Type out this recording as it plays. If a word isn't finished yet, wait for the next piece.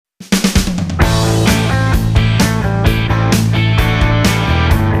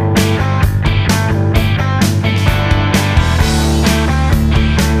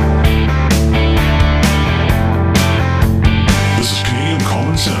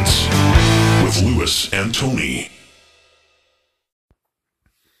Tony.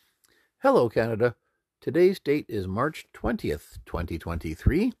 Hello, Canada. Today's date is March 20th,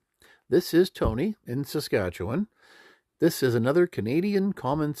 2023. This is Tony in Saskatchewan. This is another Canadian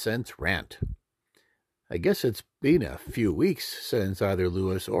Common Sense rant. I guess it's been a few weeks since either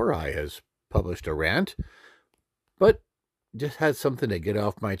Lewis or I has published a rant, but just had something to get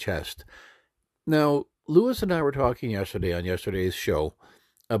off my chest. Now, Lewis and I were talking yesterday on yesterday's show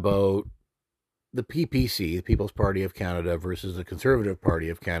about the PPC, the People's Party of Canada, versus the Conservative Party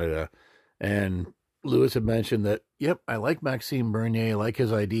of Canada. And Lewis had mentioned that, yep, I like Maxime Bernier, I like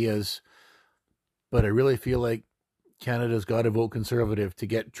his ideas, but I really feel like Canada's got to vote Conservative to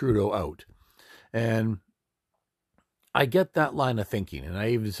get Trudeau out. And I get that line of thinking, and I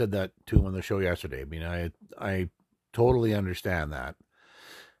even said that to him on the show yesterday. I mean, I totally understand that.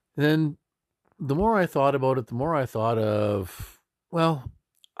 And then the more I thought about it, the more I thought of, well,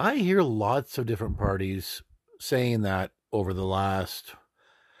 I hear lots of different parties saying that over the last,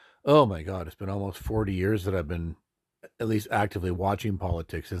 oh my God, it's been almost 40 years that I've been at least actively watching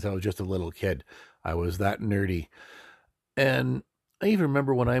politics since I was just a little kid. I was that nerdy. And I even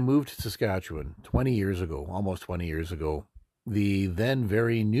remember when I moved to Saskatchewan 20 years ago, almost 20 years ago, the then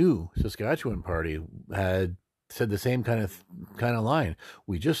very new Saskatchewan Party had said the same kind of line.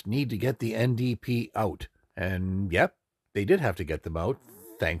 We just need to get the NDP out. And yep, they did have to get them out.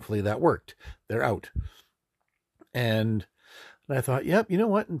 Thankfully, that worked. They're out. And I thought, yep, you know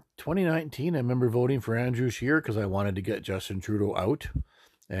what? In 2019, I remember voting for Andrew Scheer because I wanted to get Justin Trudeau out.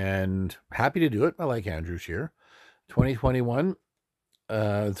 And happy to do it. I like Andrew Scheer. 2021,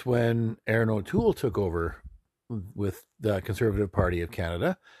 it's when Aaron O'Toole took over with the Conservative Party of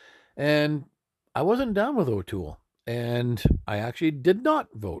Canada. And I wasn't down with O'Toole. And I actually did not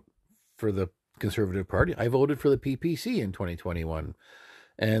vote for the Conservative Party. I voted for the PPC in 2021.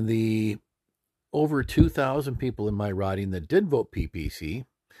 And the over 2,000 people in my riding that did vote PPC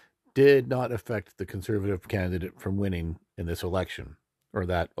did not affect the Conservative candidate from winning in this election, or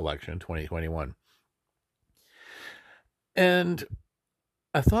that election in 2021. And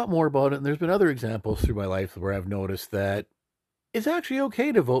I thought more about it, and there's been other examples through my life where I've noticed that it's actually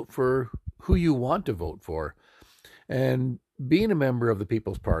okay to vote for who you want to vote for. And being a member of the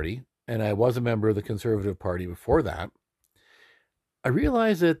People's Party, and I was a member of the Conservative Party before that, I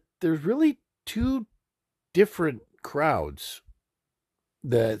realized that there's really two different crowds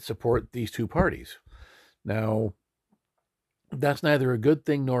that support these two parties. Now, that's neither a good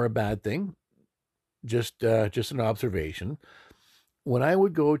thing nor a bad thing, just an observation. When I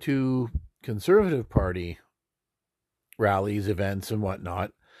would go to Conservative Party rallies, events, and whatnot,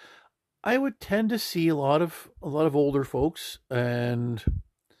 I would tend to see a lot of older folks, and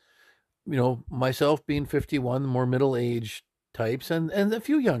myself being 51, more middle-aged types, and a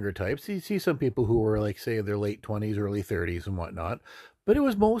few younger types. You see some people who were like, say, their late 20s, early 30s and whatnot, but it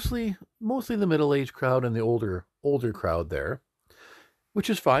was mostly the middle-aged crowd and the older crowd there, which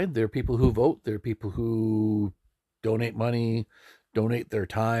is fine. There are people who vote. There are people who donate money, donate their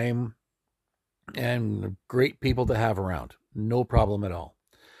time, and great people to have around. No problem at all.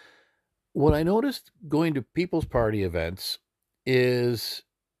 What I noticed going to People's Party events is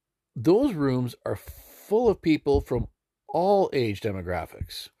those rooms are full of people from all age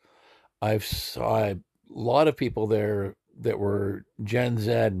demographics. I've saw a lot of people there that were Gen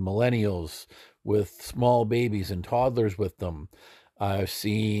Z, millennials with small babies and toddlers with them. I've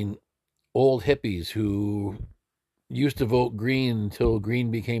seen old hippies who used to vote Green until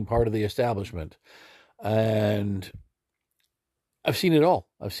Green became part of the establishment. And I've seen it all.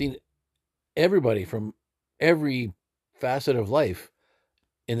 I've seen everybody from every facet of life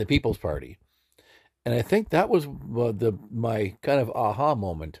in the People's Party. And I think that was my kind of aha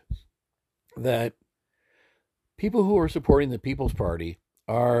moment, that people who are supporting the People's Party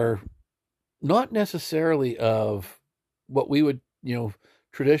are not necessarily of what we would,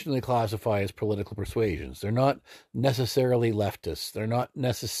 traditionally classify as political persuasions. They're not necessarily leftists. They're not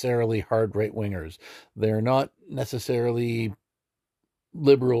necessarily hard right-wingers. They're not necessarily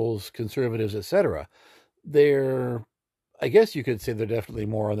liberals, conservatives, etc. They're, I guess you could say, they're definitely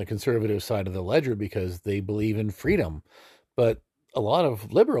more on the conservative side of the ledger because they believe in freedom. But a lot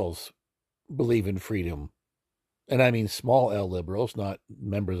of liberals believe in freedom. And I mean small L liberals, not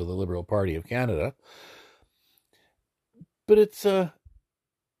members of the Liberal Party of Canada. But it's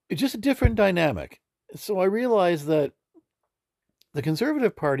just a different dynamic. So I realized that the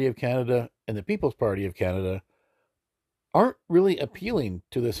Conservative Party of Canada and the People's Party of Canada aren't really appealing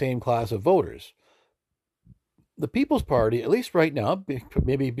to the same class of voters. The People's Party, at least right now,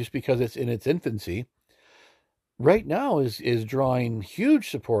 maybe just because it's in its infancy, right now is drawing huge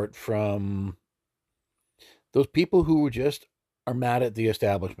support from Those people who just are mad at the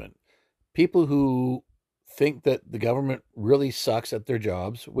establishment. People who think that the government really sucks at their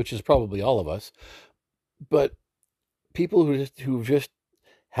jobs, which is probably all of us, but people who've just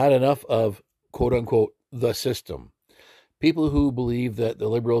had enough of quote unquote the system. People who believe that the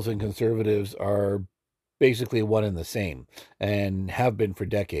liberals and conservatives are basically one and the same and have been for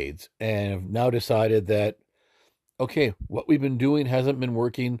decades and have now decided that, okay, what we've been doing hasn't been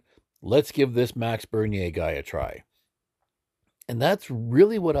working. Let's give this Max Bernier guy a try. And that's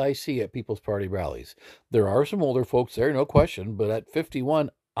really what I see at People's Party rallies. There are some older folks there, no question, but at 51,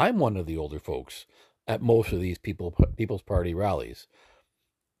 I'm one of the older folks at most of these People's Party rallies.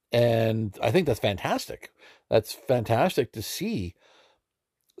 And I think that's fantastic. That's fantastic to see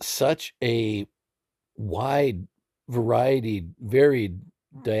such a wide varied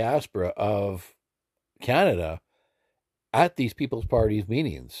diaspora of Canada at these People's Party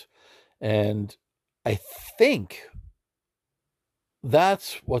meetings. And I think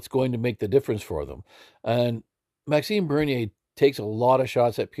that's what's going to make the difference for them. And Maxime Bernier takes a lot of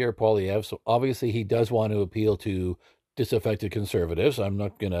shots at Pierre Poilievre, so obviously he does want to appeal to disaffected conservatives. I'm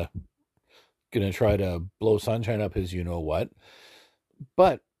not gonna try to blow sunshine up his you-know-what.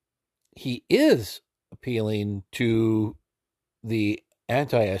 But he is appealing to the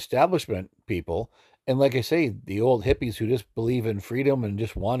anti-establishment people. And like I say, the old hippies who just believe in freedom and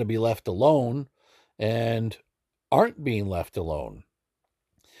just want to be left alone and aren't being left alone.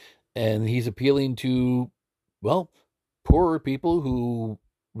 And he's appealing to, well, poorer people who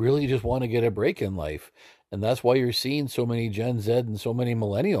really just want to get a break in life. And that's why you're seeing so many Gen Z and so many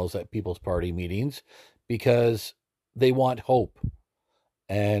millennials at People's Party meetings, because they want hope.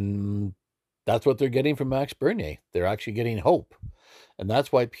 And that's what they're getting from Max Bernier. They're actually getting hope. And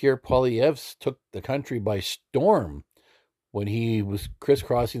that's why Pierre Poilievre took the country by storm when he was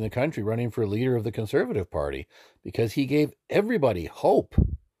crisscrossing the country running for leader of the Conservative Party, because he gave everybody hope.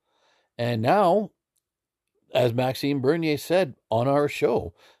 And now, as Maxime Bernier said on our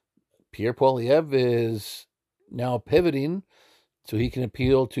show, Pierre Poilievre is now pivoting so he can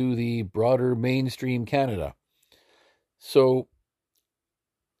appeal to the broader mainstream Canada. So,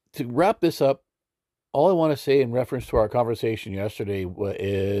 to wrap this up, all I want to say in reference to our conversation yesterday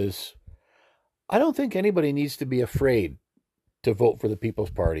is I don't think anybody needs to be afraid to vote for the People's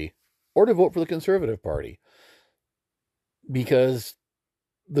Party or to vote for the Conservative Party, because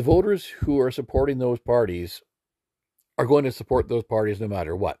the voters who are supporting those parties are going to support those parties no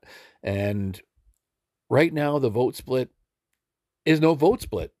matter what. And right now, the vote split is no vote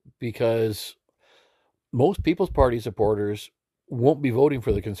split, because most People's Party supporters won't be voting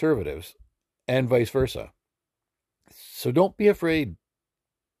for the Conservatives and vice versa. So don't be afraid.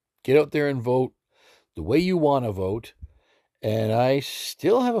 Get out there and vote the way you want to vote. And I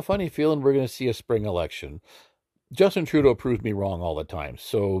still have a funny feeling we're going to see a spring election. Justin Trudeau proves me wrong all the time,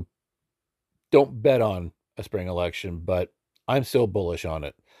 so don't bet on a spring election, but I'm still bullish on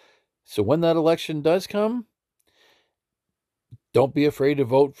it. So when that election does come, don't be afraid to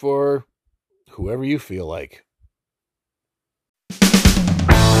vote for whoever you feel like.